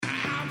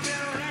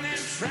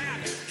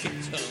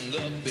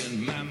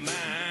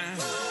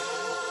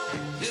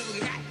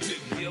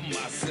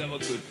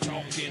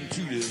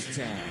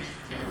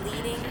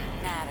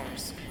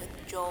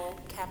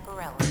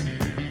Caparella.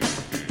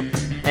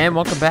 And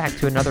welcome back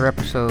to another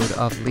episode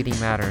of Leading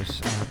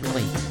Matters.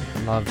 Really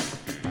love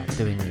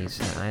doing these.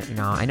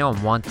 I know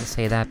I'm wont to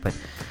say that, but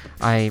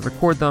I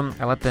record them,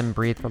 I let them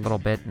breathe for a little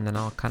bit, and then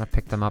I'll kind of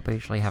pick them up. I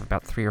usually have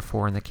about 3 or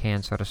 4 in the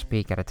can, so to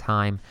speak, at a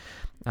time.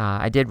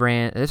 Let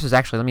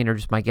me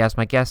introduce my guest.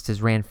 My guest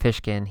is Rand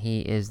Fishkin.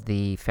 He is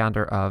the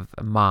founder of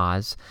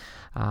Moz,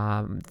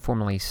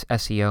 formerly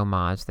SEO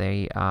Moz.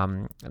 They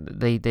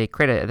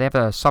have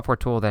a software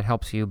tool that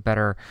helps you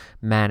better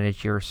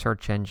manage your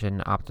search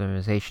engine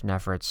optimization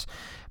efforts.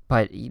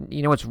 But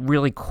you know what's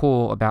really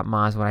cool about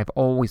Moz, what I've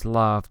always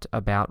loved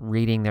about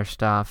reading their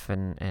stuff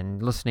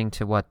and listening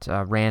to what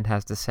Rand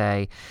has to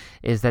say,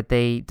 is that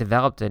they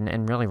developed,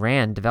 and really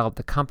Rand developed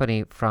the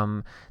company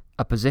from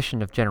a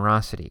position of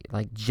generosity,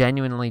 like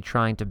genuinely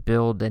trying to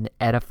build and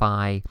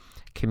edify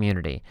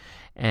community.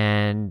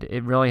 And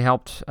it really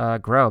helped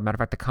grow. Matter of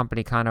fact, the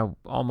company kind of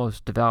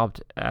almost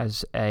developed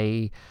as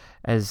an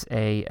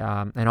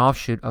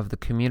offshoot of the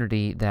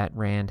community that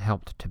Rand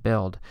helped to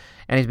build.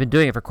 And he's been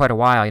doing it for quite a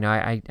while. You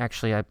know,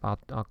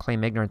 I'll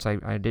claim ignorance.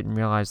 I didn't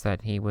realize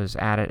that he was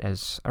at it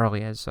as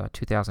early as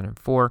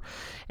 2004.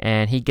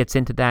 And he gets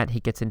into that. He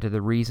gets into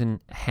the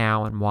reason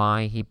how and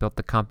why he built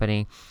the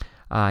company.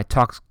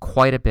 Talks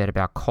quite a bit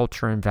about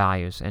culture and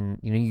values, and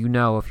you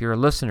know if you're a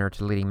listener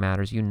to Leading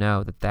Matters, you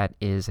know that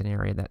is an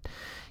area that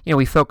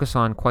we focus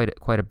on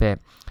quite a bit.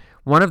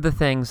 One of the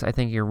things I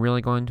think you're really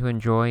going to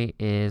enjoy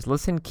is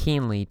listen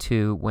keenly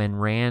to when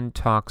Rand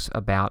talks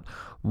about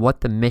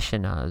what the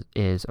mission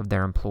is of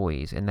their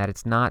employees, and that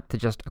it's not to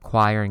just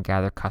acquire and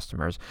gather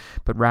customers,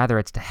 but rather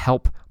it's to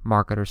help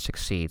marketers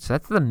succeed. So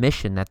that's the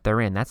mission that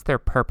they're in. That's their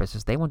purpose,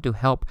 is they want to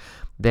help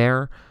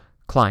their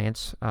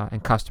clients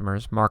and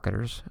customers,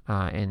 marketers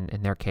in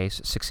their case,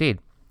 succeed.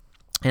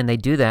 And they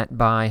do that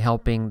by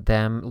helping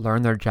them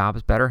learn their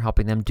jobs better,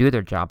 helping them do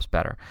their jobs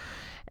better.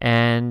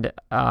 And,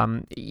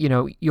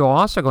 you're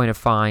also going to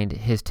find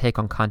his take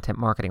on content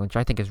marketing, which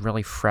I think is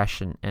really fresh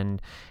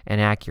and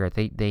accurate.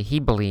 He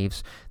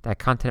believes that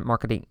content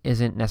marketing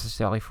isn't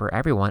necessarily for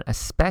everyone,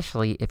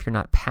 especially if you're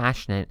not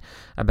passionate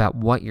about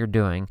what you're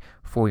doing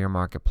for your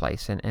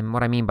marketplace. And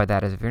what I mean by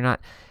that is if you're not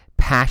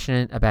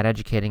passionate about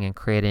educating and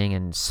creating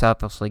and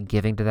selflessly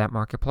giving to that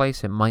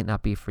marketplace, it might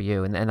not be for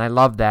you. And I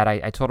love that.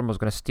 I told him I was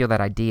going to steal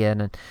that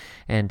idea,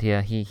 and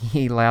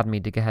he allowed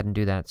me to go ahead and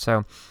do that.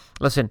 So,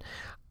 listen,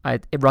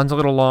 it runs a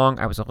little long.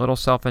 I was a little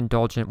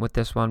self-indulgent with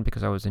this one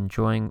because I was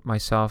enjoying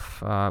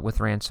myself with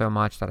Rand so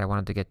much that I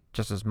wanted to get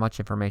just as much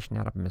information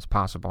out of him as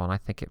possible, and I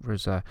think it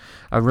was a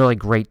really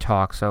great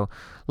talk. So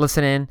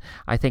listen in.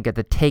 I think at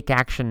the Take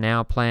Action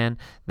Now plan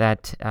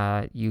that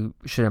you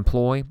should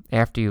employ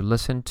after you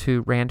listen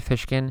to Rand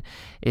Fishkin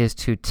is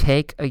to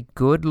take a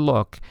good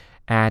look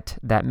at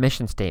that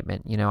mission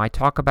statement. I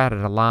talk about it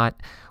a lot.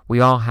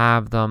 We all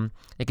have them.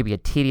 It could be a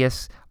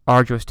tedious,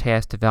 arduous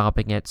task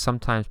developing it.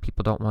 Sometimes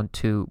people don't want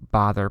to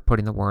bother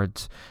putting the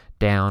words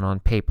down on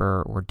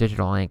paper or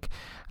digital ink,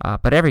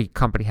 but every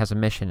company has a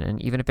mission,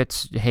 and even if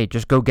it's, hey,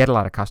 just go get a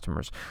lot of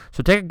customers.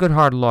 So take a good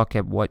hard look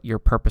at what your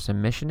purpose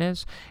and mission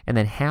is, and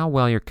then how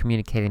well you're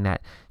communicating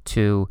that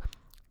to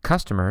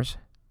customers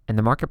in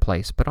the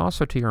marketplace, but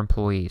also to your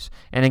employees.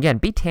 And again,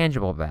 be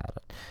tangible about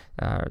it.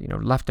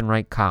 Left and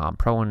right column,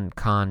 pro and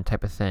con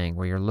type of thing,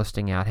 where you're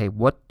listing out, hey,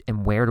 what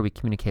and where do we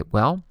communicate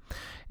well,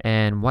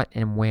 and what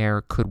and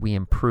where could we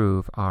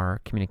improve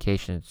our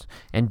communications,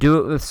 and do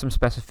it with some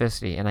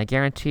specificity. And I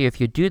guarantee you, if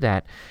you do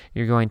that,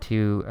 you're going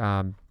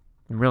to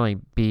really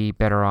be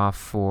better off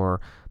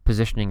for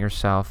positioning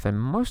yourself, and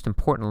most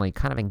importantly,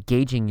 kind of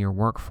engaging your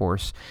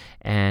workforce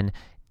and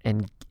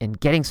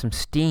getting some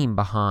steam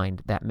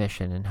behind that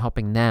mission and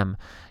helping them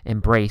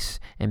embrace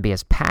and be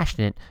as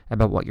passionate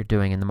about what you're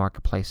doing in the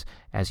marketplace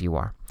as you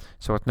are.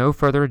 So with no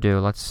further ado,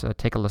 let's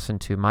take a listen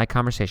to my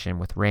conversation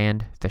with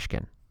Rand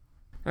Fishkin.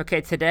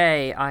 Okay,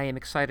 today I am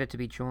excited to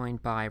be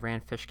joined by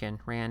Rand Fishkin.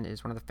 Rand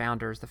is one of the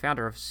founder of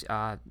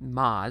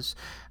Moz,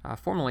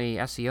 formerly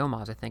SEO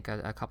Moz, I think,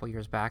 a couple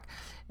years back.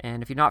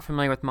 And if you're not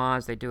familiar with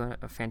Moz, they do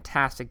a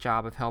fantastic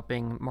job of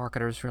helping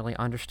marketers really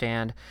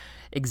understand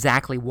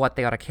exactly what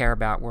they ought to care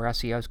about where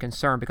SEO is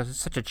concerned, because it's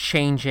such a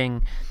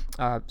changing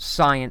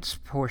science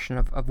portion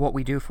of what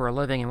we do for a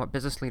living and what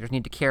business leaders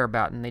need to care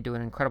about, and they do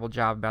an incredible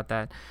job about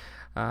that.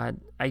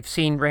 I've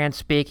seen Rand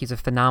speak. He's a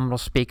phenomenal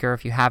speaker.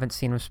 If you haven't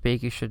seen him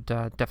speak, you should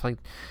definitely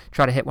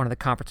try to hit one of the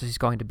conferences he's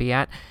going to be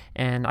at.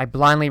 And I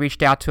blindly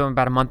reached out to him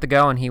about a month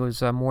ago, and he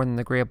was more than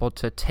agreeable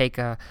to take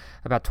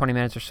about 20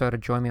 minutes or so to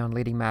join me on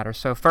Leading Matters.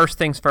 So first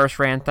things first,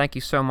 Rand, thank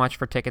you so much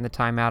for taking the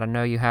time out. I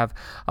know you have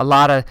a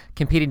lot of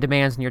competing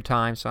demands in your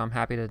time, so I'm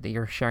happy that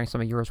you're sharing some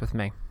of yours with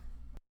me.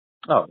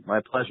 Oh, my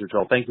pleasure,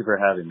 Joel. Thank you for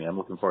having me. I'm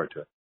looking forward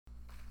to it.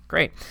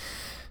 Great.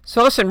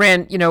 So listen,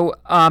 Rand.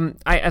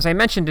 As I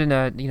mentioned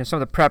in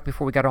some of the prep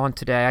before we got on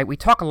today, we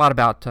talk a lot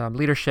about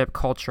leadership,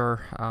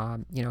 culture.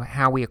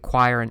 How we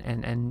acquire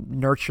and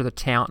nurture the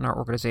talent in our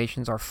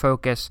organizations, our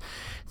focus,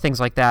 things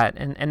like that.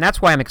 And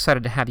that's why I'm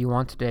excited to have you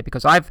on today,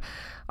 because I've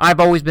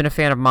always been a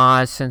fan of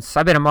Moz since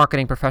I've been a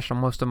marketing professional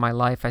most of my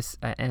life.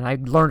 And I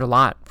learned a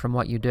lot from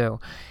what you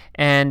do,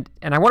 and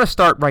I want to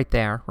start right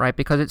there, right?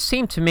 Because it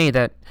seemed to me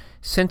that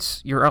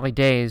since your early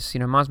days,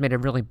 Moz made a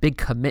really big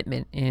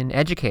commitment in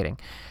educating.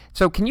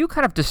 So can you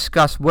kind of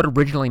discuss what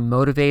originally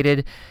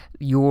motivated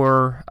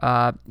your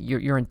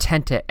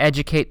intent to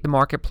educate the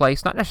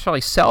marketplace, not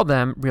necessarily sell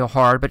them real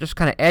hard, but just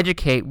kind of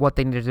educate what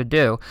they needed to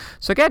do?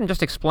 So again,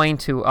 just explain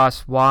to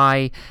us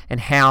why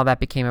and how that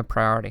became a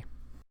priority.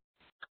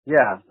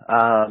 Yeah,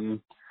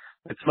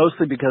 it's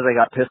mostly because I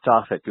got pissed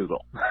off at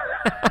Google,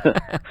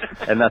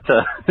 and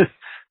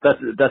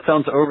that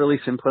sounds overly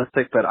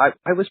simplistic, but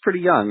I was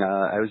pretty young.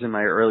 I was in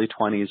my early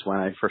 20s when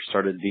I first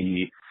started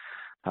the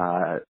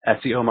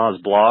SEO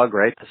Moz blog,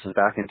 right? This is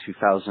back in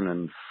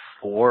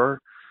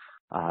 2004,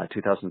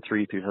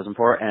 2003,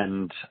 2004.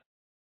 And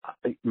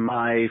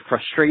my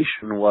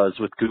frustration was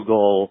with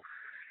Google,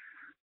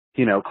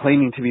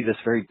 claiming to be this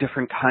very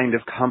different kind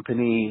of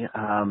company,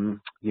 to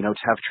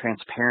have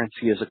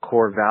transparency as a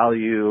core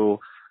value,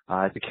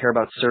 to care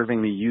about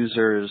serving the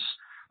users.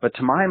 But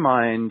to my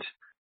mind,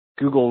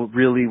 Google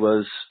really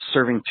was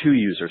serving two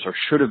users, or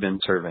should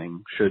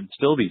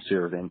still be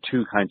serving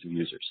two kinds of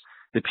users.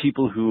 The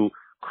people who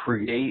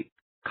create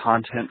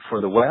content for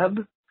the web,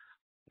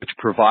 which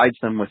provides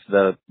them with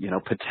the,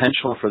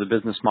 potential for the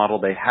business model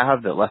they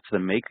have that lets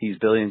them make these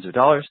billions of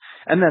dollars,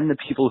 and then the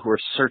people who are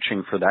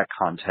searching for that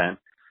content,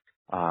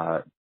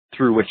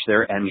 through which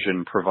their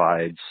engine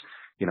provides,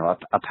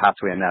 a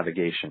pathway and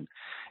navigation.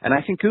 And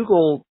I think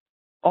Google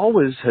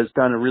always has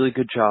done a really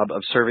good job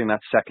of serving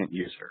that second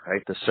user,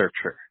 right? The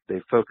searcher.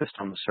 They've focused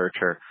on the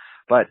searcher,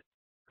 but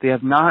they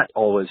have not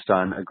always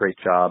done a great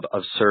job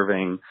of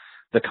serving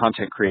the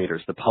content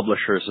creators, the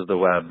publishers of the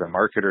web, the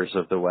marketers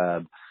of the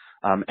web.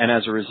 And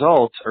as a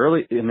result,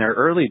 in their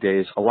early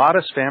days, a lot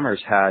of spammers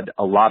had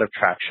a lot of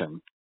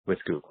traction with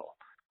Google.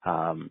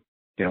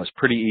 It's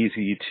pretty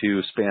easy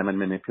to spam and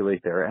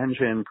manipulate their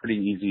engine,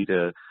 pretty easy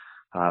to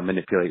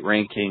manipulate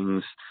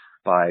rankings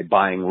by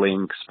buying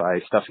links, by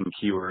stuffing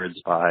keywords,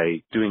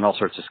 by doing all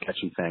sorts of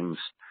sketchy things.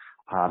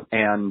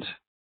 And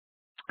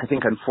I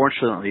think,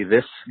 unfortunately,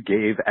 this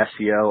gave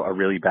SEO a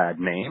really bad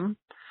name.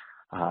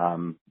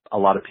 A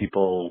lot of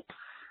people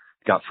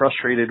got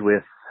frustrated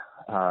with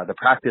the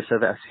practice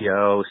of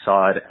SEO,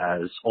 saw it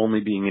as only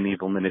being an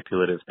evil,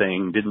 manipulative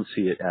thing, didn't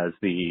see it as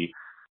the,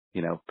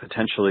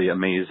 potentially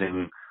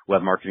amazing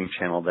web marketing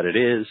channel that it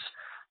is.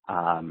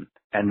 And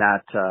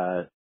that,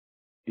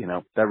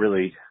 that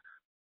really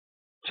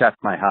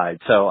chapped my hide.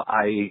 So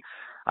I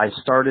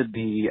started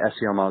the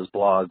SEO Moz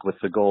blog with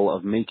the goal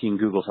of making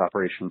Google's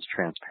operations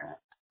transparent.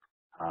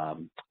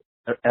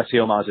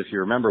 SEO Moz, if you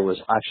remember,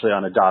 was actually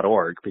on a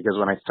 .org, because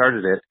when I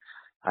started it,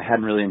 I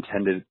hadn't really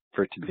intended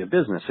for it to be a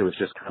business. It was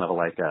just kind of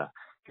like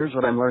here's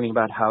what I'm learning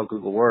about how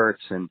Google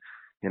works and,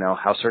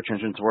 how search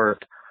engines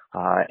work.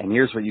 And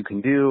here's what you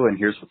can do, and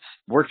here's what's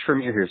worked for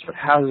me, here's what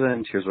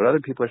hasn't, here's what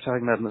other people are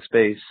talking about in the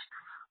space.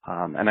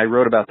 And I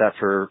wrote about that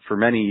for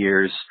many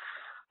years.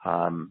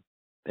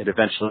 It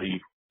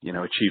eventually,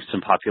 achieved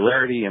some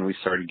popularity, and we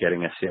started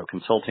getting SEO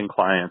consulting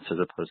clients as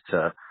opposed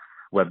to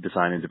web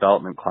design and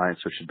development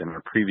clients, which had been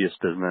our previous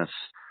business.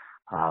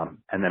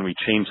 And then we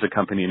changed the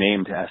company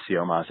name to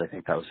SEO Moz. I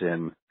think that was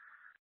in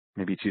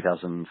maybe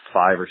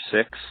 2005 or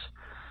 6.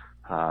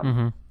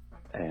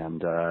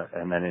 And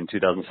then in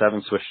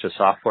 2007 switched to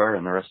software,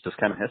 and the rest is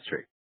kind of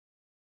history.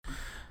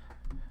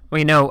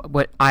 Well,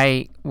 what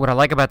I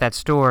like about that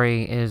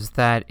story is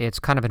that it's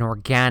kind of an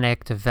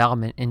organic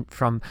development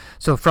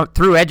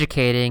through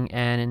educating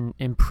and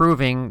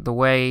improving the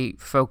way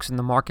folks in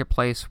the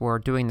marketplace were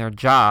doing their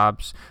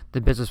jobs, the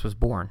business was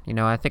born.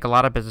 I think a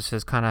lot of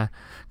businesses kind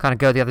of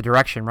go the other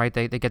direction, right?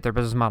 They get their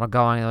business model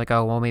going, and they're like,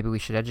 oh, well, maybe we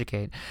should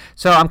educate.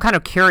 So I'm kind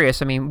of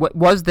curious. I mean, what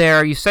was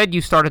there? You said you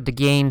started to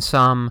gain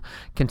some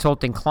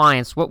consulting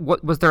clients.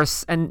 What was there?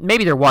 And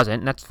maybe there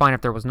wasn't, and that's fine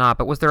if there was not.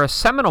 But was there a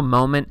seminal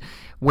moment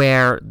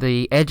where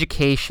the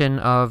education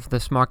of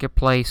this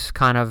marketplace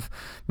kind of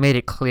made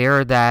it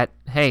clear that,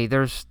 hey,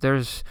 there's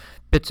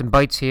bits and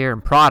bytes here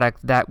and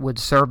product that would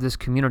serve this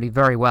community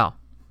very well?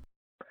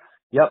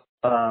 Yep.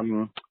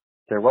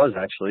 There was,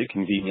 actually,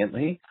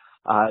 conveniently.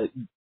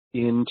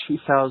 In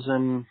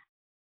 2000,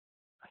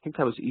 I think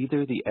that was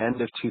either the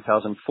end of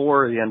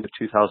 2004 or the end of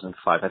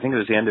 2005. I think it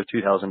was the end of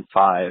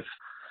 2005,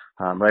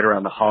 right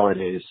around the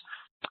holidays.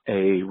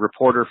 A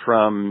reporter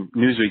from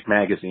Newsweek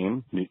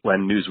magazine,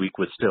 when Newsweek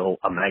was still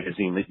a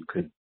magazine that you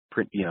could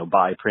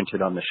buy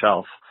printed on the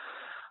shelf,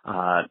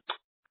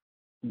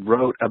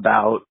 wrote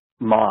about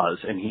Moz,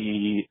 and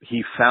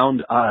he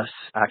found us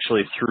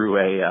actually through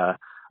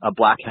a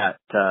black hat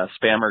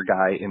spammer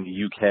guy in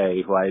the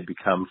UK who I had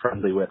become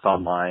friendly with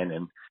online,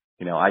 and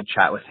I'd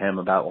chat with him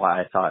about why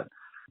I thought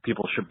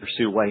people should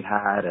pursue white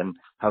hat and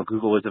how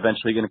Google was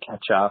eventually going to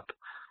catch up.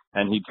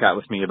 and he'd chat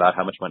with me about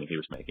how much money he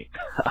was making.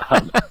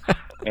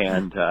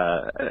 And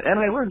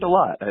I learned a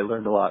lot. I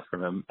learned a lot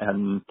from him.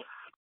 And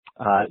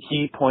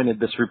he pointed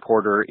this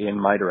reporter in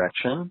my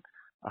direction.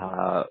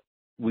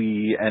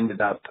 We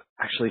ended up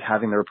actually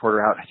having the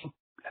reporter out. I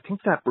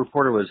think that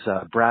reporter was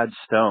Brad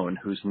Stone,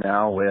 who's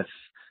now with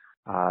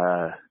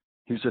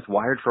he was with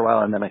Wired for a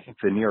while, and then I think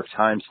the New York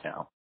Times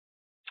now.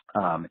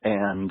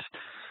 And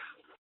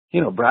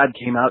Brad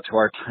came out to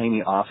our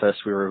tiny office.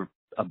 We were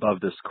above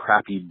this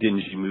crappy,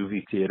 dingy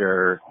movie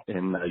theater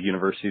in the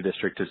University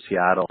District of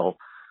Seattle.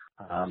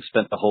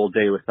 Spent the whole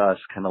day with us,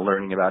 kind of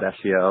learning about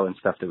SEO and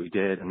stuff that we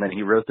did. And then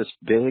he wrote this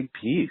big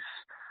piece.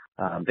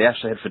 They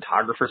actually had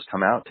photographers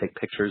come out, take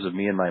pictures of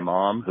me and my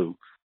mom, who,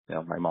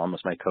 my mom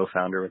was my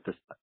co-founder with this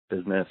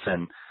business.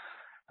 And,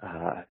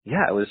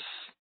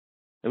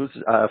 it was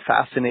a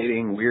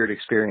fascinating, weird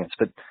experience.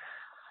 But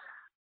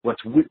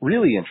what's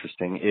really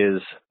interesting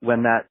is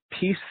when that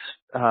piece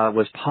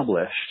was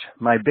published,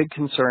 my big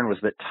concern was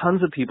that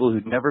tons of people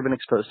who'd never been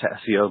exposed to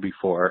SEO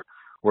before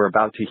were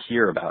about to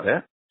hear about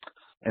it.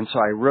 And so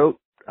I wrote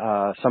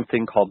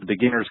something called The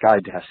Beginner's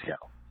Guide to SEO.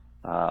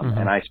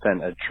 And I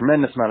spent a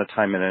tremendous amount of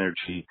time and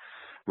energy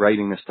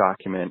writing this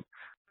document,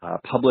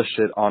 published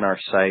it on our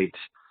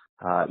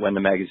site when the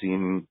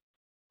magazine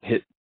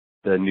hit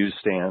the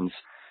newsstands.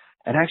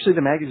 And actually,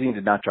 the magazine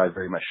did not drive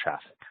very much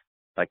traffic.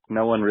 Like,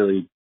 no one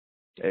really,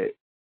 it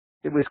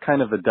was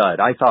kind of a dud.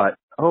 I thought,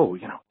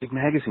 big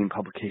magazine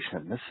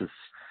publication. This is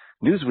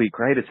Newsweek,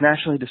 right? It's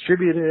nationally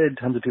distributed.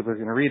 Tons of people are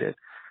going to read it.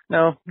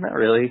 No, not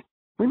really.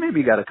 We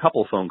maybe got a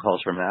couple phone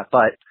calls from that,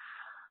 but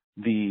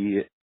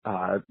the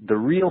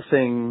real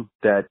thing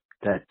that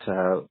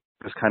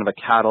was kind of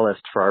a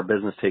catalyst for our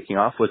business taking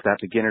off was that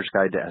Beginner's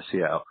Guide to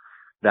SEO.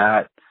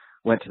 That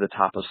went to the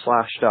top of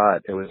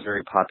Slashdot. It was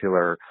very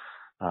popular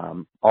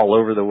all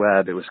over the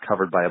web. It was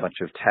covered by a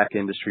bunch of tech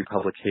industry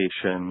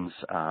publications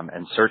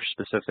and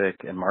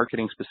search-specific and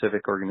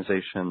marketing-specific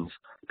organizations.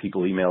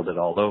 People emailed it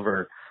all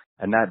over,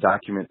 and that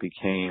document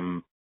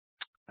became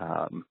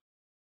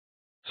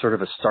sort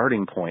of a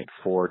starting point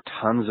for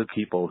tons of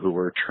people who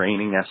were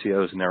training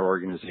SEOs in their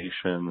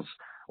organizations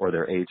or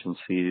their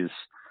agencies,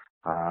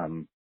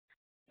 and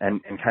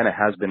kind of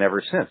has been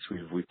ever since.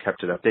 We've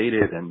kept it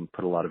updated and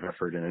put a lot of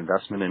effort and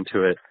investment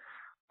into it.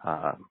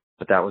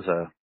 But that was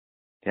a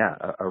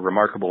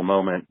remarkable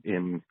moment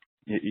in,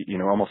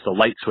 almost a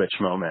light switch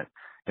moment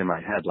in my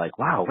head. Like,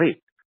 wow,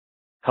 wait,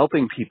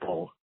 helping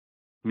people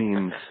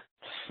means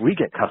we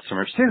get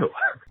customers too.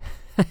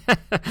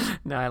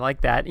 No, I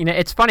like that.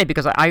 It's funny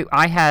because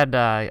I had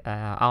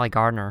Ollie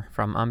Gardner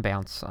from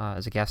Unbounce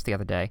as a guest the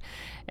other day,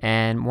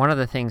 and one of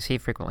the things he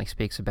frequently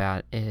speaks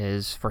about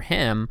is, for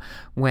him,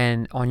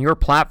 when on your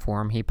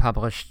platform he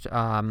published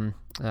a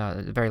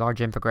very large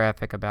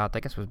infographic about, I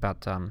guess it was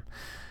about,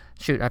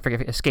 I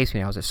forget, it escapes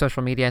me now. Was it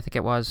social media? I think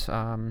it was.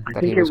 I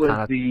think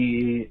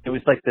it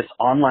was like this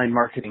online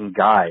marketing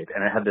guide,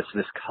 and it had this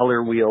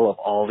color wheel of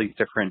all these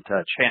different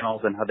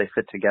channels and how they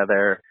fit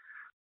together.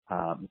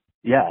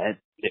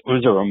 It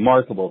was a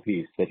remarkable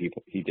piece that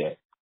he did.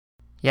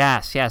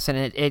 Yes, and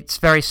it's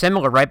very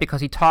similar, right?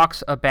 Because he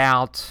talks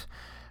about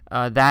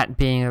that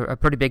being a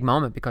pretty big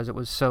moment because it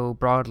was so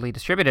broadly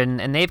distributed,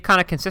 and they've kind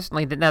of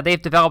consistently, now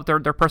they've developed their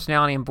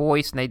personality and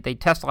voice, and they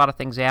test a lot of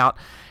things out,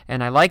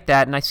 and I like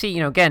that, and I see,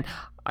 again,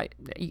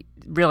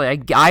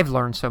 I've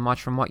learned so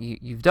much from what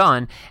you've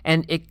done,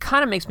 and it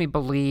kind of makes me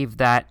believe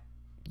that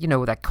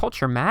that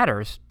culture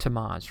matters to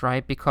Moz,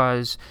 right?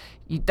 Because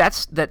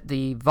that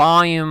the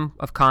volume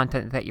of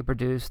content that you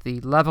produce,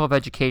 the level of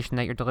education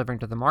that you're delivering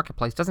to the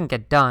marketplace doesn't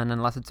get done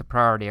unless it's a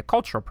priority, a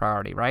cultural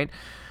priority, right?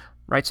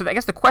 Right. So I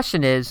guess the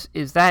question is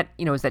that,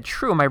 is that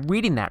true? Am I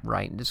reading that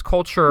right? This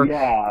culture.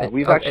 Yeah,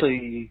 we've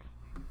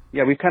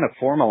kind of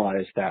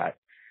formalized that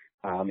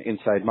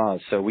inside Moz.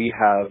 So we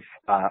have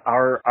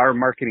our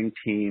marketing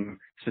team,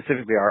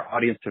 specifically our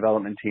audience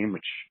development team,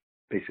 which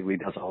basically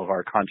does all of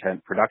our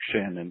content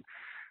production and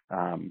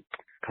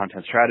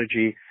content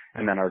strategy,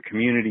 and then our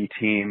community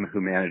team,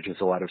 who manages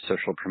a lot of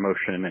social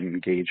promotion and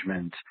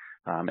engagement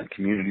and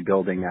community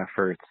building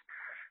efforts.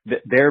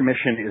 Their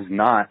mission is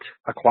not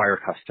acquire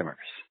customers,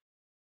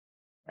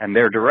 and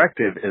their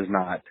directive is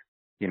not,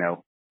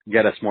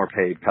 get us more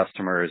paid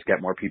customers,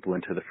 get more people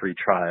into the free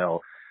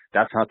trial.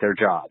 That's not their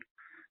job.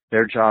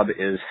 Their job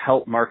is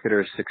help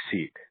marketers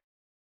succeed,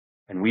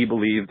 and we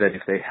believe that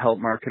if they help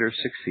marketers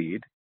succeed,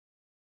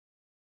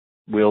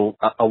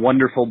 a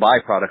wonderful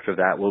byproduct of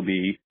that will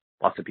be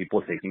lots of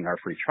people taking our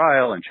free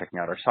trial and checking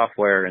out our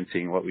software and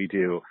seeing what we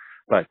do.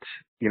 But,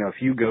 if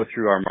you go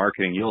through our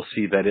marketing, you'll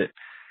see that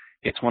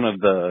it's one of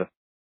the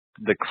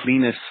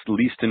cleanest,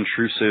 least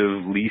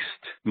intrusive, least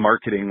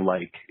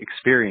marketing-like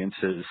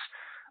experiences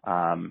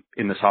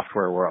in the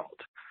software world.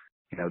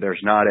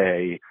 There's not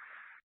a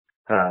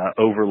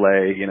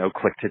overlay,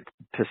 click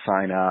to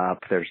sign up.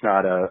 There's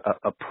not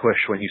a push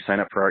when you sign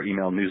up for our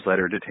email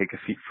newsletter to take a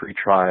free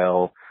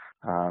trial.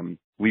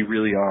 We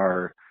really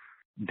are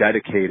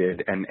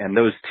dedicated, and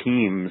those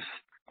teams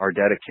are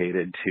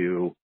dedicated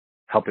to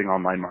helping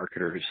online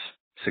marketers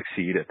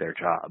succeed at their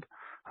job.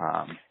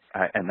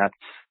 And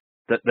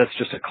that's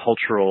just a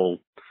cultural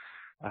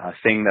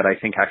thing that I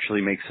think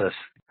actually makes us,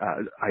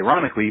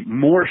 ironically,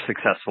 more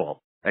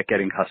successful at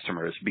getting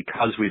customers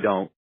because we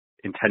don't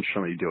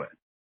intentionally do it.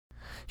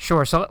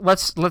 Sure. So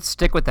let's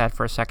stick with that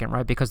for a second,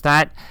 right? Because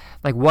that,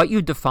 like what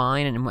you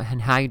define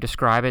and how you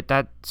describe it,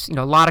 that's,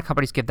 a lot of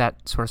companies give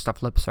that sort of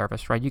stuff lip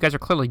service, right? You guys are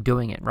clearly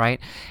doing it, right?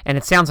 And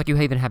it sounds like you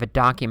even have it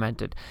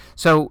documented.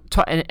 So,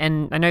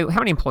 and I know, how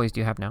many employees do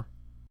you have now?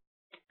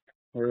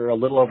 We're a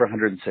little over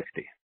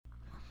 160.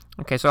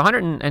 Okay, so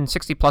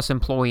 160 plus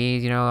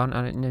employees, and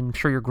I'm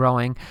sure you're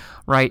growing,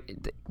 right?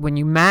 When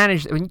you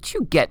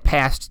get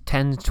past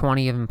 10,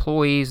 20 of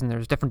employees and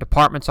there's different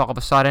departments all of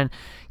a sudden,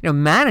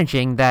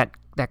 managing that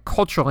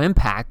cultural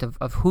impact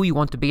of who you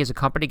want to be as a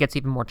company gets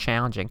even more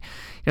challenging.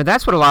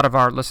 That's what a lot of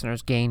our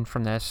listeners gain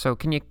from this. So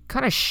can you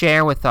kind of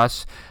share with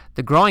us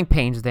the growing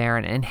pains there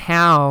and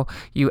how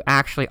you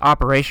actually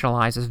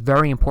operationalize this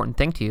very important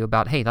thing to you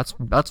about, hey,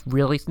 let's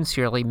really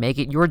sincerely make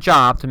it your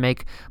job to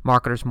make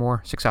marketers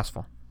more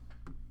successful?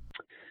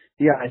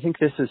 Yeah, I think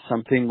this is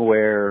something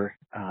where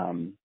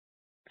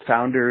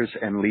founders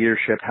and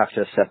leadership have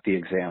to set the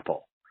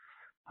example.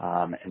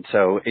 And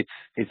so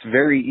it's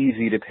very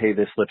easy to pay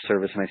this lip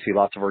service, and I see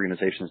lots of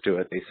organizations do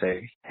it. They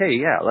say, hey,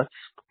 yeah, let's,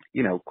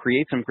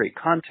 create some great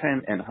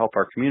content and help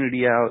our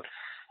community out.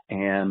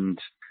 And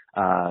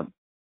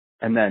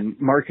then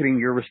marketing,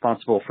 you're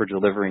responsible for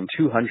delivering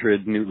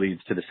 200 new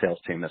leads to the sales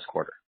team this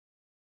quarter.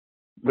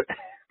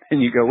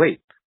 And you go,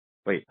 wait,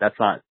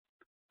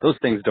 those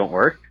things don't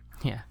work.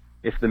 Yeah.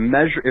 If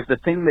the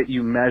thing that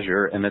you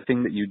measure and the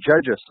thing that you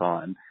judge us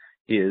on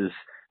is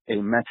a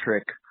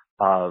metric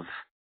of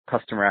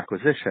customer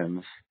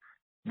acquisitions,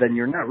 then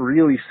you're not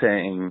really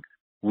saying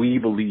we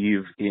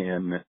believe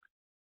in,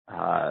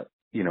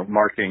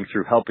 marketing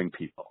through helping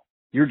people.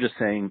 You're just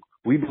saying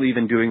we believe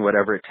in doing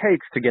whatever it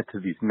takes to get to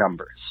these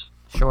numbers.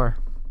 Sure.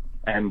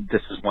 And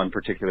this is one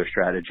particular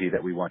strategy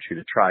that we want you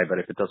to try, but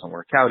if it doesn't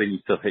work out and you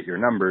still hit your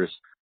numbers,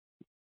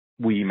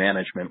 we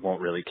management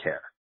won't really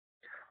care.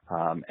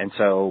 And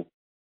so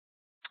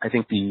I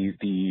think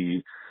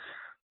the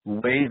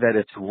way that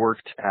it's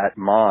worked at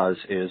Moz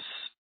is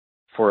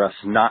for us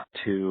not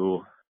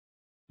to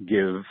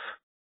give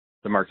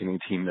the marketing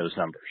team those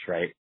numbers,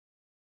 right?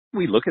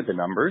 We look at the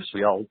numbers,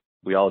 we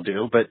all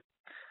do, but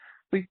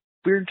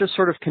we're just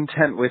sort of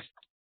content with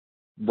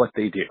what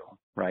they do,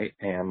 right?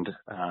 And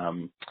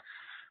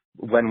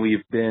when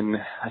we've been,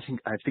 I think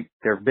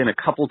there have been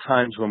a couple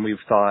times when we've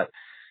thought,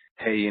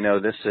 hey,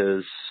 this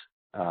is,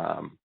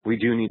 we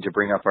do need to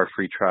bring up our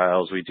free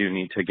trials. We do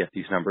need to get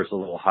these numbers a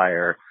little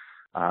higher.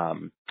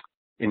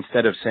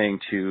 Instead of saying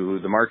to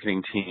the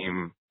marketing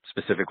team,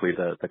 specifically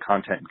the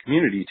content and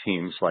community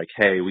teams, like,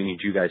 hey, we need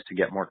you guys to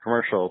get more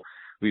commercial,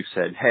 we've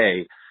said,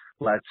 hey,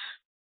 let's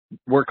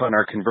work on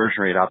our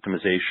conversion rate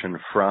optimization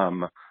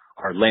from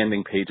our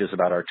landing pages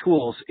about our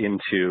tools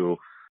into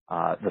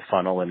the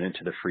funnel and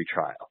into the free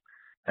trial.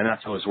 And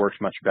that's always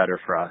worked much better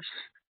for us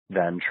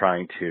than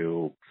trying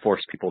to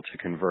force people to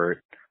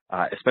convert,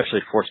 especially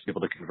force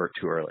people to convert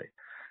too early.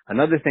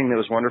 Another thing that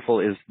was wonderful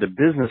is the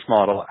business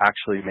model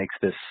actually makes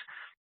this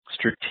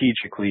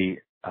strategically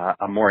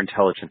a more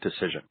intelligent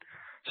decision.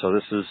 So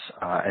this is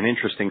an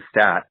interesting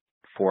stat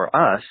for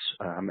us,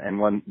 and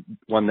one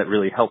that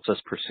really helps us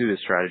pursue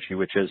this strategy,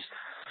 which is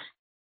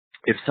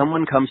if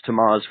someone comes to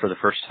Moz for the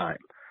first time,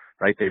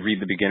 right, they read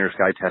the Beginner's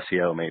Guide to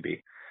SEO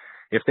maybe.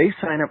 If they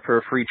sign up for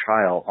a free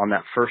trial on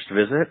that first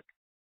visit,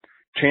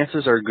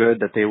 chances are good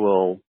that they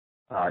will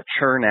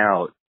churn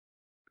out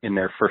in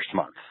their first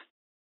month.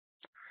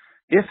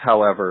 If,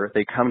 however,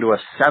 they come to us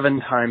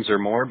 7 times or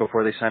more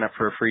before they sign up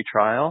for a free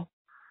trial,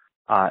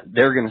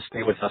 they're going to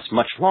stay with us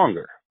much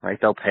longer, right?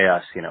 They'll pay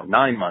us,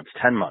 9 months,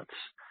 10 months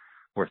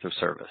worth of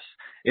service.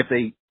 If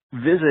they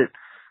visit,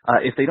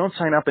 if they don't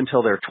sign up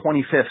until their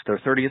 25th or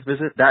 30th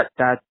visit,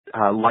 that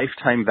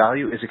lifetime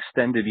value is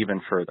extended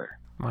even further.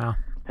 Wow.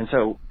 And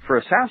so for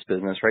a SaaS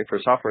business, right, for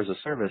software as a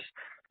service,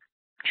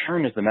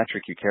 churn is the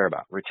metric you care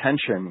about.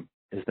 Retention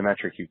is the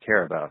metric you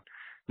care about,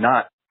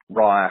 not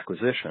raw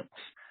acquisitions.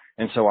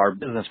 And so our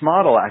business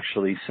model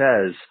actually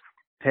says,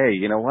 hey,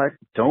 you know what?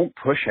 Don't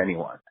push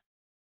anyone,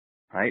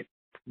 right?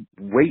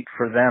 Wait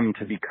for them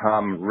to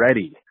become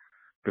ready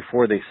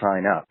before they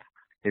sign up.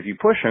 If you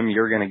push them,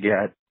 you're going to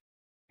get,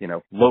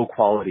 low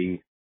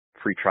quality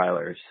free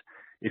trialers.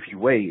 If you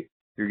wait,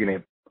 you're going to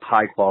have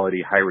high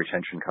quality, high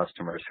retention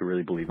customers who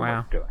really believe in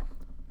what you're doing.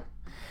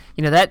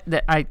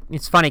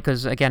 It's funny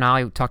because, again,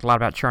 I talked a lot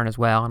about churn as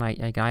well, and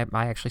I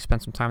actually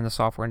spent some time in the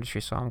software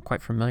industry, so I'm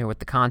quite familiar with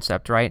the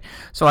concept, right?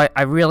 So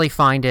I really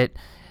find it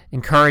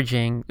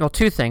encouraging, well,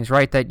 2 things,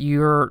 right, that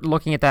you're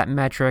looking at that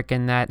metric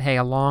and that, hey,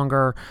 a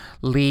longer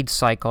lead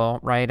cycle,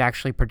 right,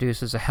 actually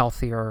produces a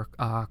healthier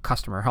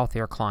customer,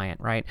 healthier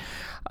client, right?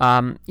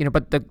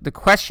 But the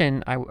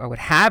question I would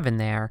have in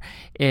there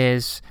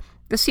is,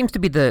 this seems to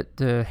be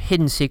the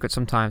hidden secret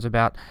sometimes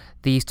about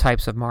these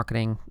types of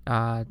marketing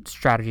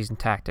strategies and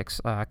tactics,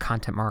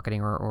 content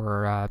marketing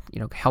or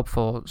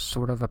helpful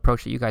sort of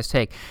approach that you guys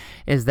take,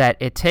 is that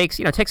it takes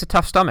a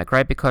tough stomach,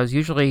 right? Because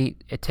usually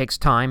it takes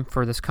time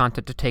for this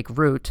content to take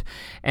root,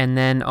 and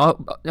then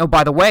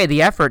by the way,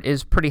 the effort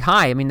is pretty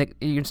high. I mean,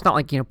 it's not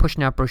like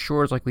pushing out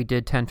brochures like we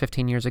did 10,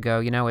 15 years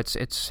ago.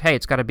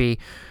 It's got to be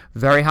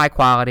very high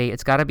quality.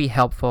 It's got to be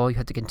helpful. You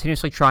have to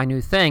continuously try new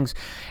things,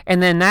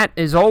 and then that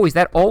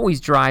always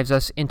drives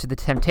us into the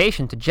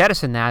temptation to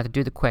jettison that to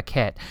do the quick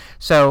hit.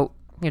 So,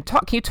 can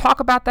you talk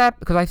about that?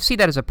 Because I see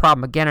that as a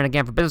problem again and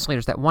again for business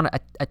leaders that want to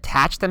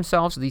attach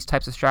themselves to these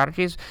types of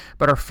strategies,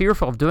 but are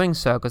fearful of doing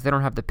so because they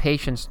don't have the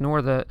patience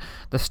nor the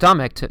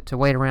stomach to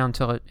wait around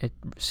until it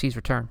sees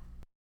return.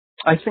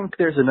 I think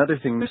there's another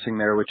thing missing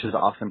there, which is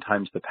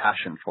oftentimes the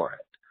passion for it.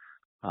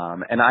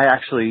 And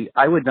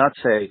I would not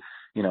say,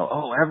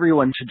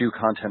 everyone should do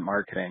content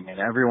marketing and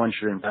everyone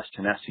should invest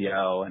in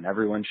SEO and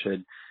everyone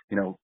should,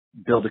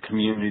 build a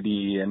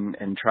community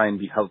and try and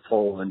be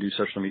helpful and do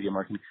social media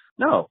marketing.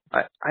 No,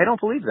 I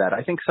don't believe that.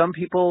 I think some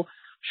people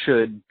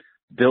should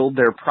build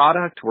their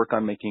product, work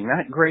on making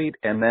that great,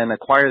 and then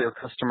acquire their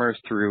customers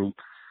through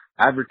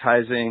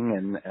advertising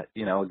and,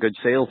 a good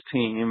sales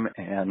team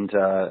and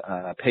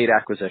paid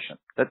acquisition.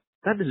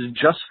 That is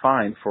just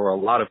fine for a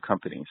lot of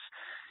companies.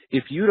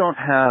 If you don't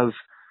have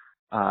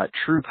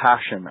true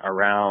passion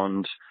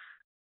around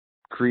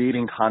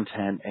creating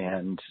content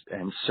and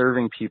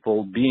serving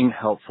people, being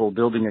helpful,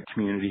 building a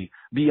community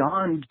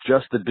beyond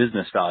just the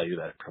business value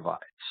that it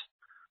provides,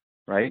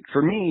 right?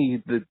 For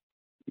me,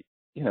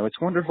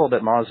 it's wonderful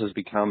that Moz has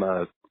become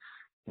a,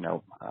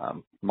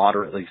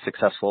 moderately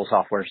successful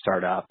software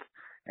startup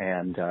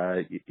and,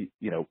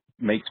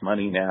 makes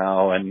money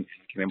now and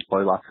can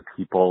employ lots of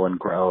people and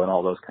grow and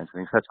all those kinds of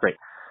things. That's great.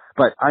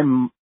 But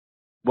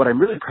what I'm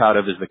really proud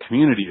of is the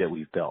community that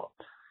we've built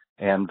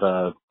and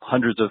the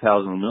hundreds of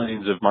thousands,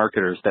 millions of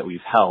marketers that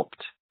we've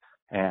helped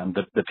and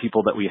the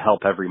people that we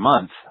help every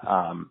month.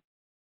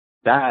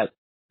 That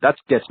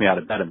gets me out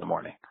of bed in the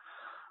morning,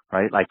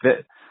 right? Like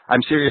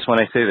I'm serious when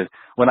I say this.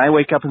 When I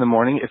wake up in the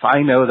morning, if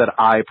I know that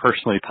I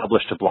personally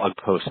published a blog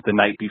post the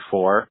night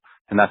before,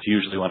 and that's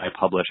usually when I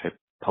publish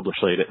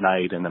late at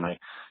night and then I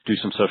do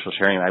some social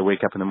sharing and I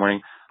wake up in the morning,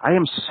 I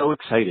am so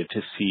excited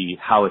to see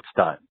how it's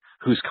done,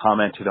 who's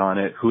commented on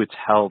it, who it's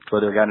helped,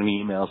 whether I got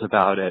any emails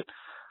about it.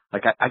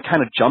 Like I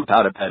kind of jump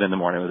out of bed in the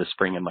morning with a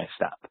spring in my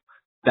step.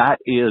 That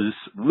is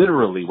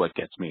literally what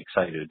gets me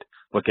excited,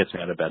 what gets me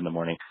out of bed in the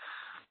morning.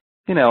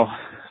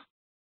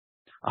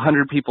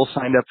 100 people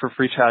signed up for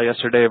free trial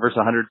yesterday versus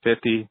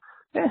 150.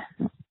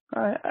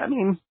 I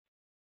mean,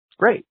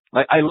 great.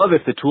 Like I love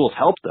if the tools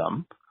help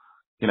them,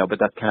 but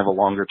that's kind of a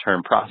longer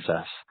term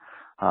process.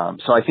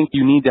 So I think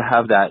you need to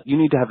have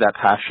that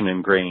passion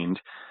ingrained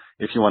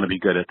if you want to be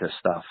good at this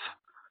stuff,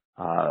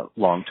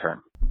 long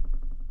term.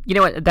 You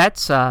know what?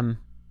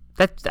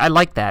 I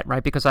like that,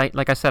 right? Because I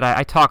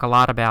talk a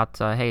lot about,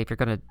 hey, if you're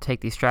going to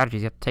take these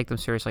strategies, you have to take them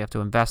seriously, you have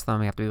to invest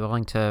them, you have to be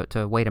willing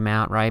to wait them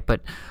out, right?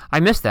 But I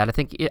miss that. I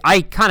think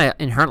I kind of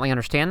inherently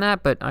understand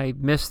that, but I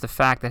miss the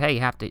fact that, hey, you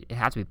have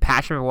to be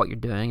passionate about what you're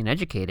doing and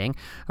educating,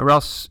 or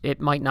else it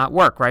might not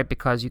work, right?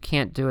 Because you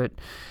can't do it.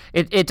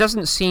 It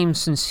doesn't seem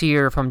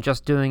sincere from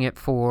just doing it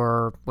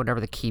for whatever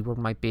the keyword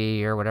might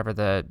be or whatever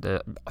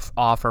the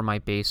offer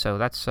might be. So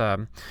that's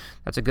a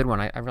good one.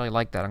 I really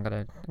like that. I'm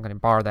gonna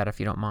borrow that if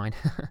you don't mind.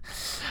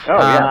 Oh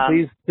yeah,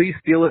 please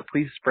steal it,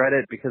 please spread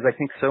it, because I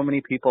think so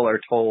many people are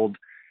told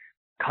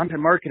content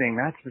marketing,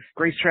 that's this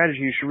great strategy,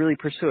 you should really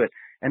pursue it.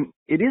 And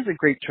it is a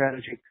great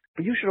strategy,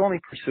 but you should only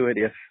pursue it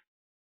if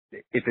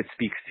it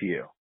speaks to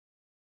you.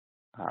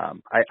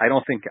 I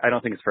don't think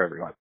it's for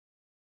everyone.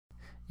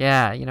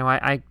 Yeah,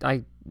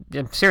 I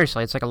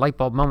seriously, it's like a light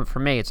bulb moment for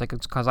me. It's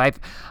because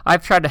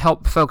I've tried to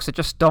help folks that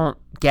just don't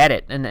get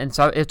it, and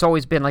so it's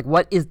always been like,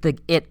 what is the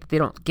it that they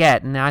don't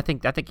get? And I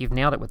think you've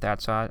nailed it with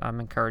that. So I'm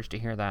encouraged to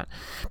hear that.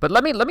 But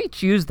let me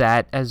use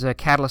that as a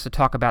catalyst to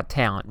talk about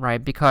talent,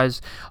 right?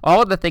 Because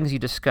all of the things you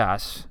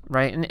discuss,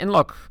 right? And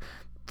look,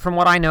 from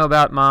what I know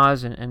about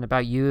Moz and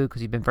about you,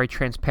 because you've been very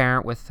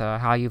transparent with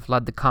how you've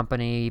led the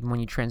company, even when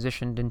you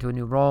transitioned into a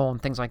new role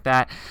and things like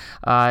that,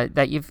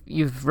 that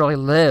you've really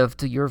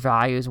lived your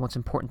values and what's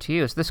important to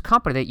you. So this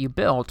company that you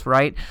built,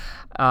 right?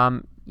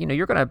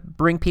 You're going to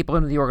bring people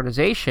into the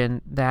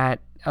organization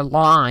that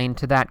align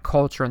to that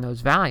culture and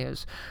those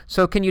values.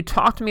 So can you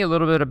talk to me a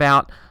little bit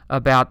about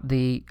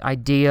the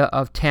idea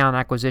of talent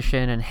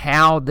acquisition and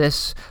how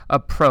this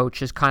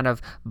approach is kind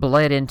of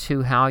bled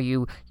into how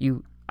you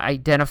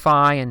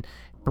identify and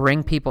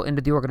bring people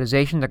into the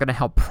organization that are going to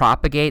help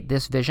propagate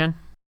this vision?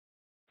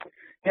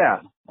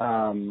 Yeah.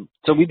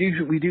 So we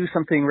do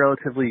something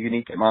relatively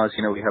unique at Moz.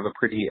 We have a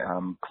pretty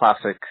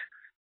classic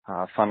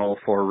funnel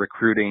for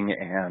recruiting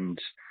and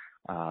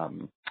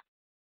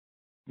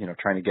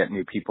trying to get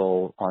new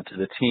people onto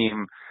the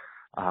team.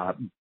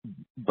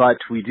 But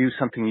we do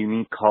something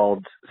unique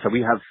so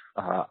we have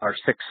our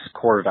 6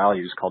 core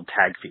values called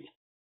TAGFI,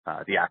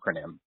 the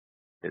acronym.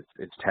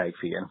 It's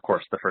TAGFI, and of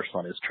course the first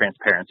one is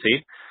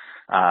transparency.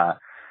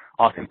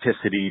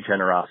 authenticity,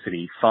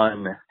 generosity,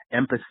 fun,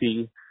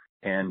 empathy,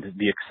 and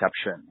the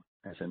exception,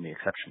 as in the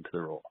exception to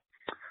the rule.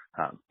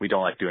 We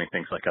don't like doing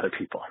things like other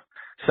people.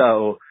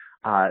 So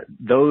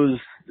those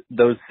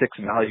 6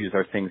 values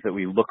are things that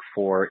we look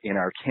for in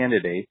our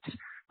candidates,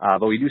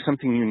 but we do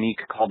something unique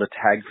called a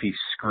TAGFEE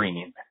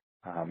screen,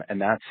 and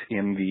that's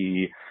in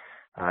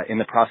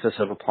the process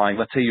of applying.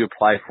 Let's say you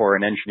apply for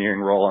an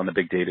engineering role on the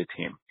big data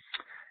team,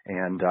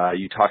 and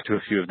you talk to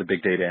a few of the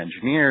big data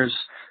engineers.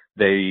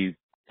 They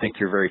think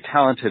you're very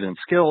talented and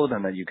skilled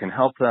and that you can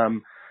help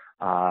them.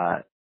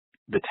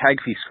 The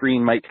TAGFEE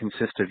screen might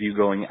consist of you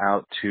going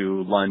out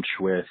to lunch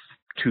with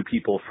 2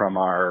 people from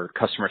our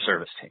customer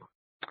service team.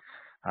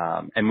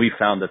 And we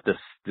found that this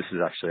is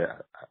actually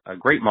a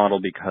great model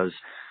because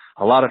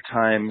a lot of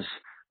times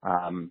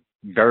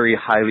very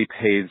highly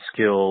paid,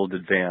 skilled,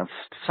 advanced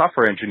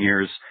software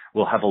engineers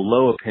will have a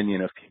low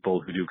opinion of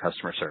people who do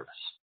customer service.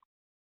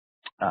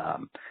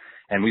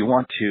 And we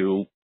want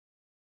to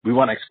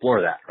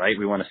explore that, right?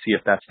 We want to see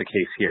if that's the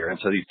case here. And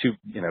so these 2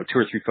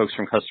 or 3 folks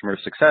from customer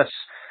success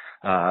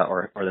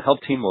or the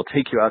help team will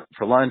take you out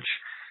for lunch,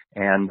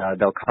 and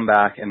they'll come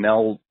back and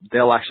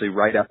they'll actually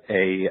write up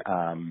a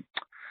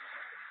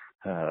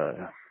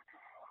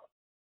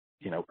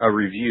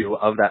review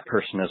of that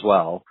person as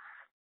well.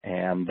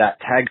 And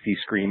that TAGFEE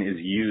screen is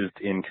used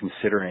in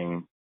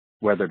considering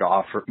whether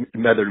to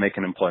make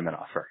an employment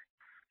offer.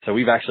 So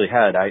we've actually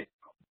had,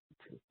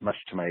 much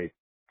to my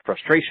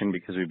frustration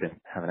because we've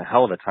been having a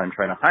hell of a time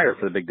trying to hire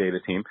for the big data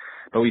team,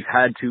 but we've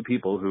had 2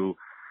 people who,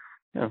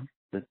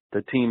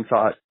 the team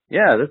thought,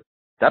 yeah,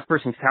 that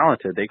person's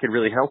talented. They could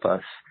really help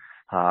us.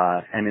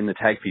 And in the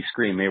TAGFEE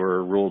screen, they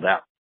were ruled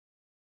out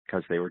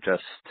because they were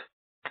just,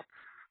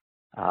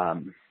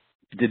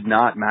 did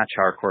not match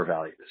our core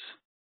values.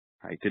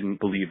 Right? Didn't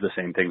believe the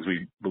same things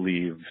we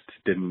believed,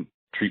 didn't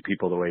treat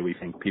people the way we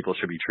think people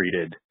should be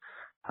treated.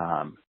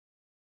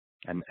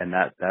 And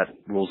that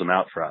rules them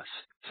out for us.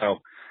 So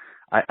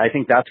I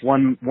think that's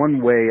one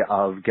way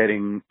of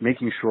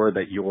making sure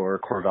that your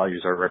core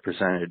values are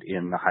represented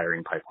in the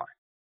hiring pipeline.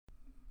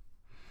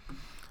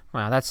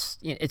 Wow,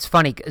 it's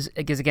funny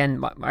because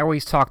again, I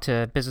always talk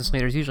to business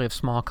leaders, usually of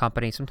small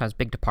companies, sometimes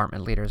big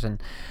department leaders,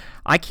 and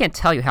I can't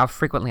tell you how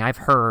frequently I've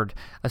heard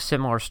a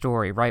similar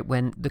story, right?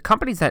 When the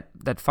companies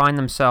that find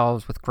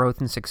themselves with growth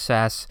and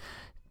success,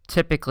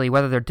 typically,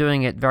 whether they're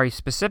doing it very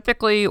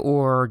specifically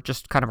or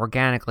just kind of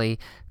organically,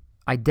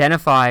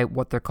 identify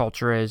what their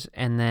culture is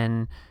and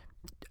then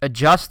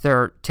adjust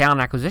their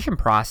talent acquisition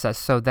process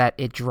so that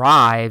it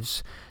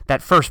drives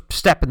that first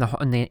step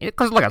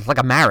because look, it's like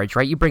a marriage,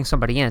 right? You bring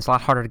somebody in, it's a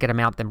lot harder to get them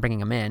out than bringing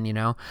them in,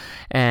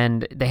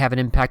 and they have an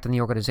impact on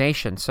the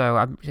organization.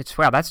 So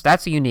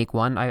that's a unique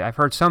one. I've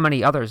heard so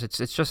many others. It's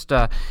just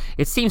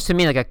it seems to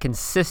me like a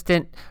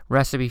consistent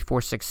recipe for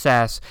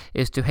success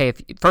is to, hey,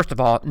 first of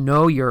all,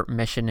 know your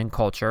mission and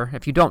culture.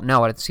 If you don't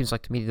know it, it seems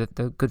like to me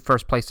the good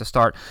first place to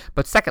start.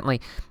 But secondly,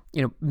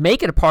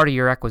 make it a part of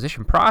your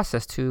acquisition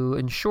process to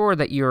ensure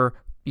that you're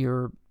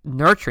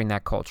nurturing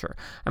that culture.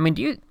 I mean,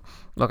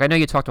 I know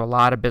you talk to a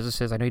lot of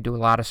businesses. I know you do a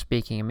lot of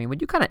speaking. I mean,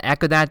 would you kind of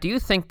echo that? Do you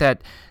think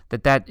that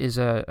is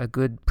a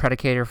good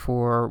predicator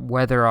for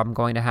whether I'm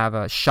going to have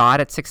a shot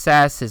at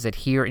success? Is it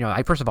here,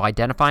 first of all,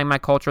 identifying my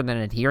culture and then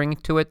adhering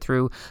to it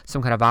through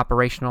some kind of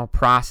operational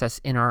process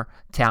in our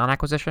talent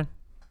acquisition?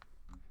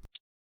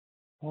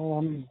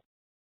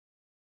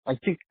 I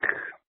think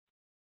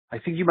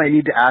you might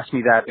need to ask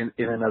me that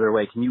in another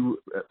way. Can you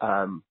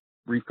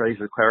rephrase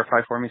or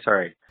clarify for me?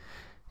 Sorry.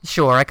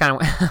 Sure.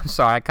 I'm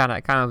sorry. I kind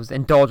of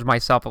indulged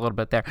myself a little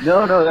bit there.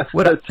 No, that's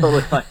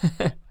totally fine.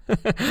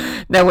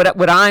 Now,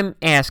 what I'm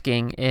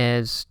asking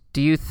is,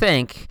 do you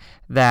think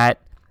that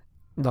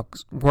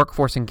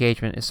workforce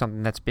engagement is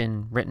something that's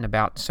been written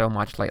about so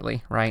much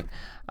lately, right?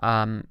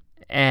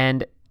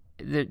 And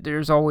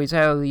there's always,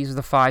 these are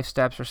the 5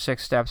 steps or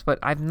 6 steps, but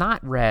I've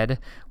not read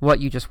what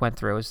you just went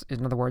through.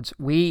 In other words,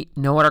 we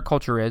know what our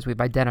culture is,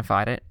 we've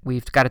identified it,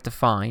 we've got it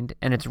defined,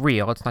 and it's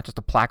real. It's not just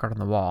a placard on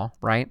the wall,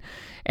 right?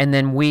 And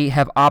then we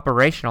have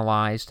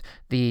operationalized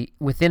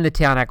within the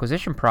talent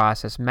acquisition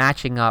process,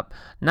 matching up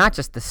not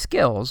just the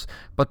skills,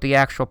 but the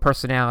actual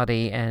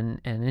personality and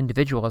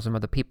individualism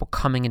of the people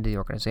coming into the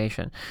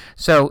organization.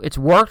 So it's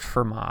worked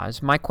for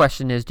Moz. My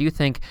question is, do you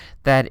think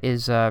that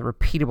is a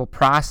repeatable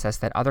process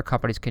that other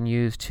companies can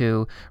use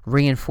to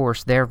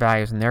reinforce their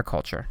values and their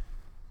culture?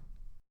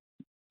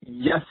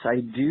 Yes, I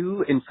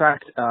do. In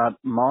fact,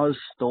 Moz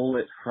stole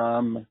it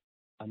from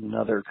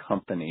another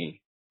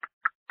company.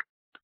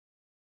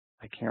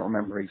 I can't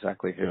remember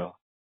exactly who.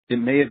 It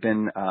may have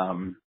been,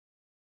 I'm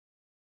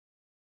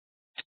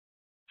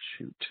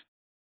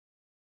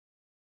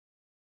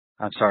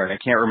sorry, I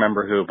can't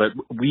remember who, but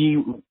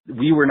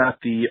we were not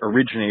the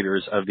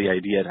originators of the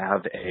idea to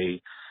have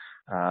a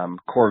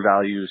core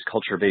values,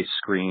 culture-based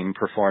screen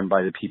performed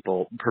by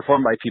people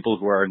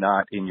who are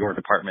not in your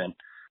department,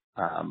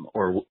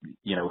 or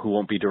who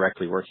won't be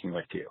directly working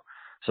with you.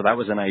 So that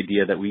was an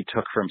idea that we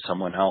took from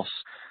someone else.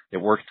 It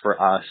worked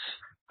for us.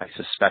 I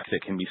suspect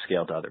it can be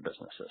scaled to other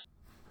businesses.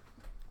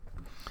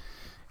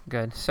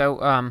 Good.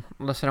 So,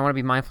 listen, I want to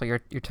be mindful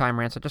of your time,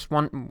 Rand. So just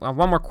one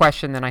more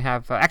question, then I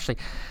have actually.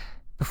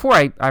 Before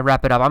I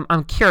wrap it up,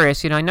 I'm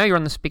curious. I know you're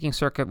on the speaking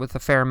circuit with a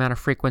fair amount of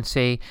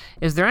frequency.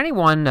 Is there any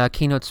one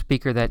keynote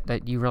speaker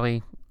that you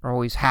really are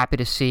always happy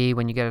to see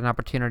when you get an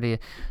opportunity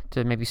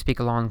to maybe speak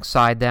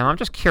alongside them? I'm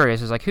just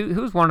curious. Is like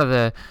who's one of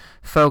the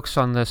folks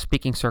on the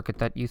speaking circuit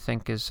that you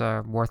think is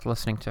worth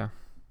listening to?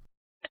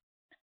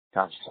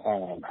 Gosh,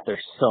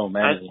 there's so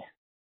many.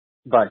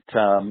 But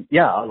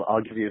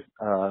I'll give you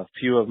a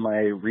few of my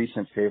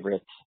recent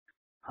favorites.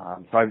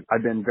 So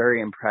I've been very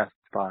impressed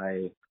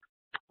by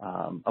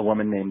a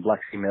woman named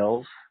Lexi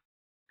Mills,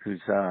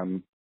 who's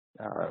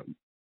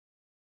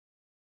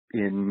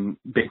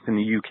based in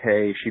the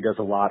UK. She does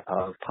a lot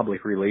of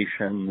public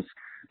relations,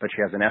 but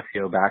she has an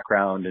SEO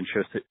background, and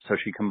so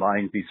she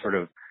combines these sort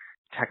of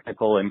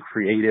technical and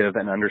creative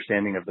and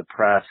understanding of the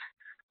press.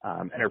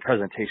 And her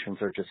presentations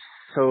are just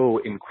so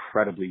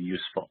incredibly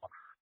useful.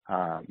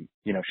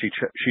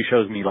 She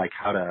shows me like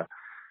how to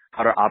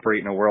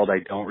operate in a world I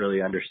don't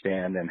really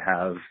understand and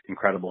have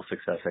incredible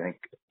success. I think,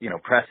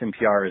 press and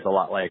PR is a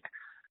lot like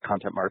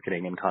content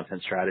marketing and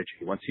content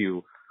strategy. Once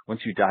you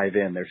dive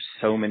in, there's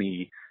so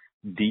many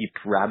deep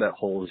rabbit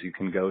holes you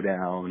can go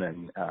down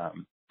and,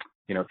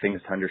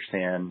 things to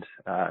understand,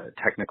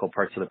 technical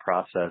parts of the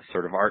process,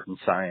 sort of art and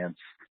science.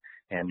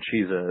 And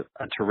she's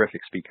a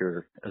terrific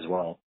speaker as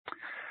well.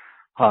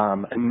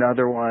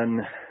 Another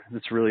one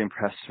that's really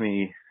impressed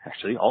me,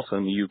 actually also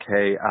in the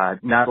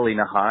UK, Natalie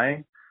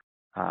Nahai.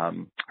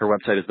 Her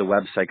website is The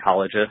Web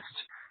Psychologist,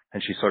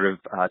 and she sort of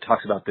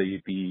talks about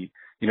she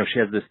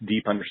has this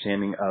deep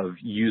understanding of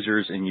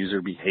users and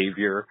user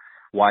behavior,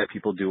 why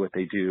people do what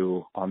they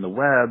do on the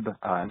web,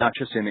 not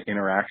just in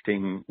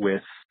interacting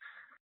with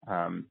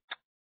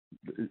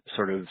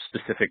sort of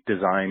specific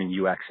design and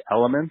UX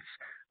elements,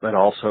 but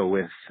also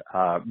with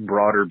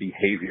broader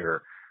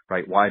behavior,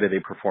 right? Why do they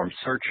perform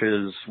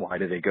searches? Why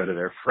do they go to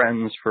their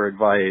friends for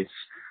advice?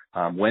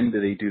 When do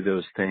they do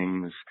those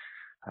things?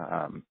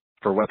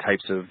 For what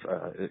types of,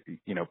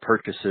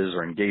 purchases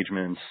or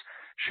engagements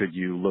should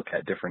you look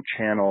at different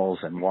channels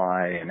and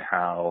why and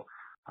how?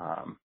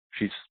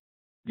 She's,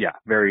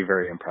 very,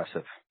 very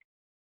impressive.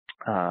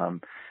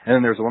 And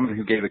then there's a woman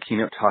who gave a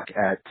keynote talk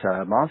at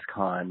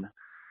MozCon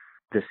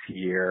this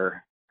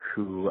year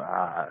who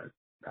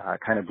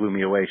kind of blew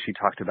me away. She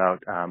talked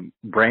about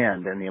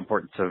brand and the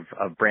importance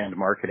of brand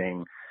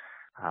marketing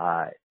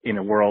in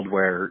a world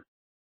where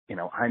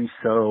I'm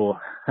so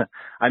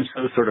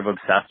sort of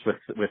obsessed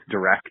with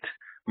direct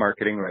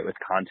marketing, right? With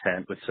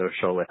content, with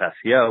social, with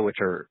SEO, which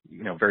are,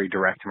 very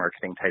direct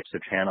marketing types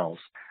of channels.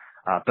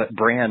 But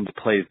brand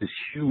plays this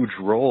huge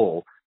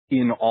role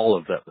in all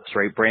of those,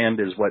 right? Brand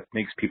is what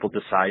makes people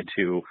decide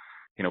to,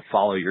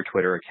 follow your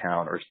Twitter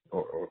account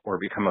or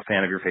become a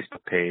fan of your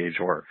Facebook page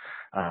or,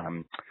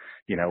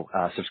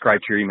 subscribe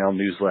to your email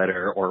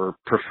newsletter or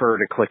prefer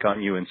to click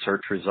on you in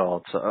search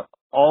results.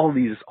 All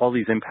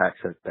these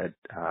impacts that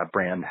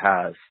brand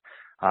has.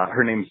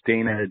 Her name's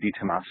Dana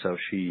DiTomaso.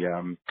 She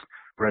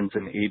runs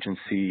an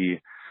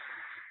agency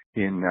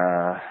in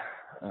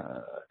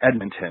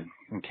Edmonton,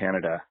 in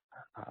Canada,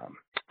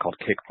 called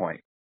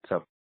Kickpoint.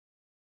 So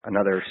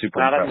another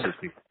super impressive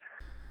speaker.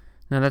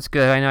 No, that's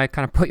good. I know I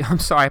kind of put you. I'm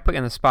sorry, I put you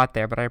on the spot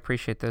there, but I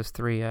appreciate those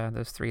three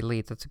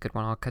leads. That's a good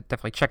one. I'll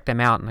definitely check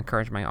them out and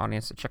encourage my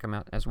audience to check them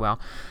out as well.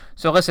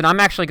 So, listen, I'm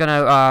actually going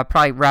to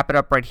probably wrap it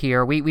up right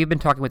here. We've been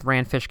talking with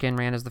Rand Fishkin.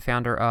 Rand is the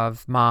founder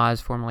of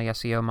Moz, formerly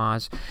SEO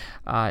Moz.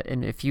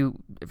 And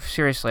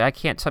seriously, I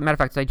can't. As a matter of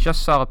fact, I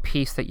just saw a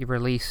piece that you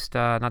released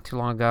not too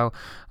long ago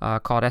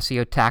called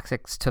SEO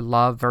Tactics to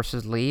Love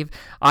versus Leave.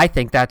 I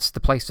think that's the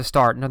place to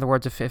start. In other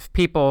words, if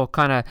people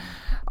kind of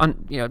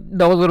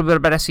know a little bit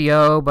about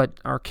SEO, but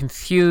are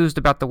confused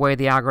about the way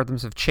the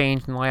algorithms have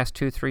changed in the last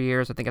 2-3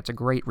 years, I think it's a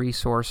great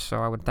resource. So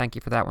I would thank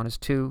you for that one as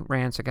too,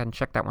 Rand. So go ahead and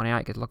check that one out.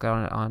 You could look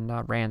on it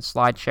on Rand's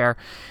SlideShare.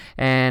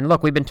 And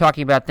look, we've been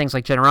talking about things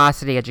like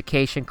generosity,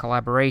 education,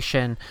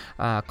 collaboration,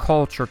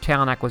 culture,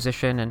 talent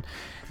acquisition, and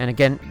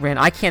again, Rand,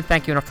 I can't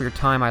thank you enough for your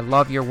time. I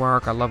love your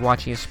work. I love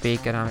watching you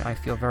speak, and I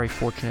feel very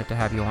fortunate to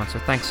have you on. So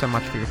thanks so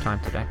much for your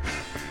time today.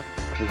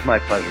 It was my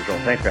pleasure, Joel.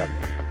 Thanks for having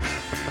me.